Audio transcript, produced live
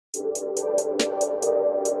Niggas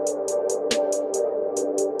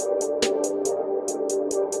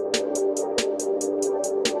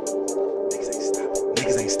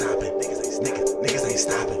ain't stopping. Niggas ain't stopping. Niggas ain't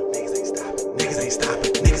stopping.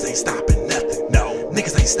 Niggas ain't stopping nothing. No,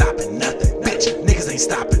 niggas ain't stopping nothing. Bitch, niggas ain't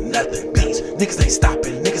stopping nothing. Bitch, niggas ain't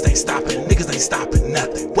stopping. Niggas ain't stopping. Niggas ain't stopping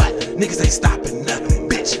nothing. What? Niggas ain't stopping nothing.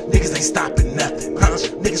 Bitch, niggas ain't stopping nothing. Huh?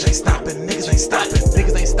 Niggas ain't stopping. Niggas ain't stopping.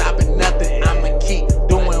 Niggas ain't stopping nothing. I'ma keep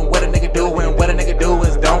doing what a nigga do, and what a nigga do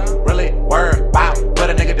is don't really worry about what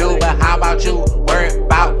a nigga do. But how about you? Worry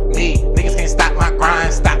about me. Niggas can't stop my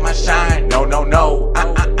grind, stop my shine. No, no, no.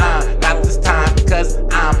 Not this time, cause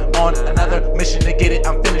I'm on another mission to get it.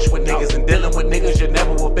 I'm finished with niggas, and dealing with niggas you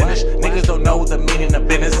never will finish. Niggas don't know the meaning of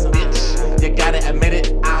business, bitch. You gotta admit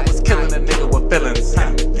it, I was killing a nigga with feelings.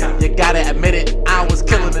 You gotta admit it, I was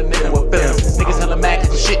killing a nigga with feelings. Niggas hella mad cause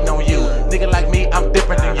I'm shitting on you. Nigga like me, I'm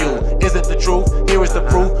different than you. Is it the truth? Here is the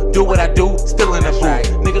proof. Do what I do, still in the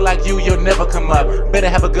booth. Nigga like you'll never come up. Better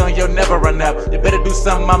have a gun, you'll never run up. You better do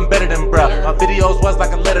something, I'm better than bruh. My videos was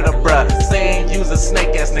like a letter to bruh, saying you's a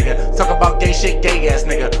snake ass nigga. Talk about gay shit, gay ass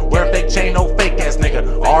nigga. Wear a fake chain, no fake ass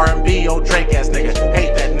nigga. R&B, old Drake ass nigga.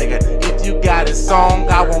 Hate that nigga. If you got a song,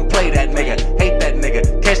 I won't play that nigga. Hate that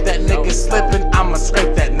nigga. Catch that nigga slipping, I'ma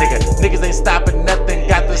scrape that nigga. Niggas ain't stopping nothing.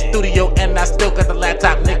 Got the studio and I still got the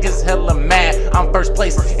laptop. Niggas hella mad, I'm first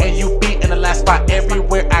place and you be in the last spot.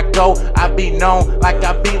 Everywhere I go, I be known like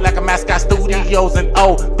I be like a mascot. Studios and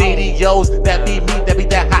videos, that be me, that be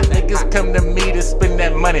that hot. Niggas come to me to spend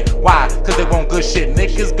that money. Why? Cause they want good shit.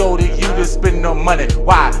 Niggas go to you to spend no money.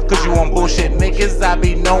 Why? Cause you want bullshit. Niggas I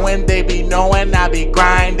be knowing, they be knowing, I be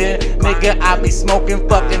grinding. Nigga, I be smoking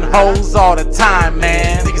fucking hoes all the time,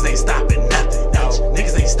 man. Niggas ain't stopping nothing.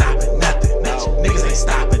 Niggas ain't stopping nothing. Niggas ain't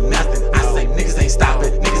stopping nothing. I say niggas ain't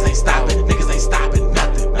stopping. Niggas ain't stopping. Niggas ain't stopping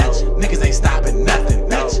nothing. Niggas ain't stopping nothing.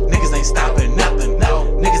 Niggas ain't stopping nothing.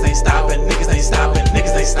 Niggas ain't stopping. Niggas ain't stopping.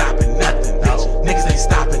 Niggas ain't stopping nothing. Niggas ain't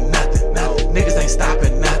stopping nothing. Niggas ain't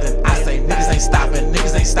stopping nothing. I say niggas ain't stopping.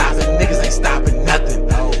 Niggas ain't stopping. Niggas ain't stopping